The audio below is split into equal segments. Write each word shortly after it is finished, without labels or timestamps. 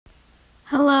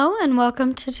Hello and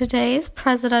welcome to today's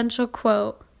presidential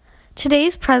quote.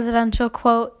 Today's presidential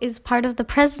quote is part of the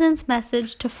president's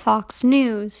message to Fox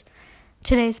News.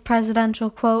 Today's presidential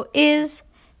quote is,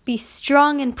 "Be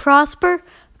strong and prosper,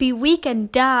 be weak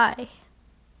and die."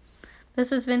 This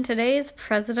has been today's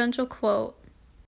presidential quote.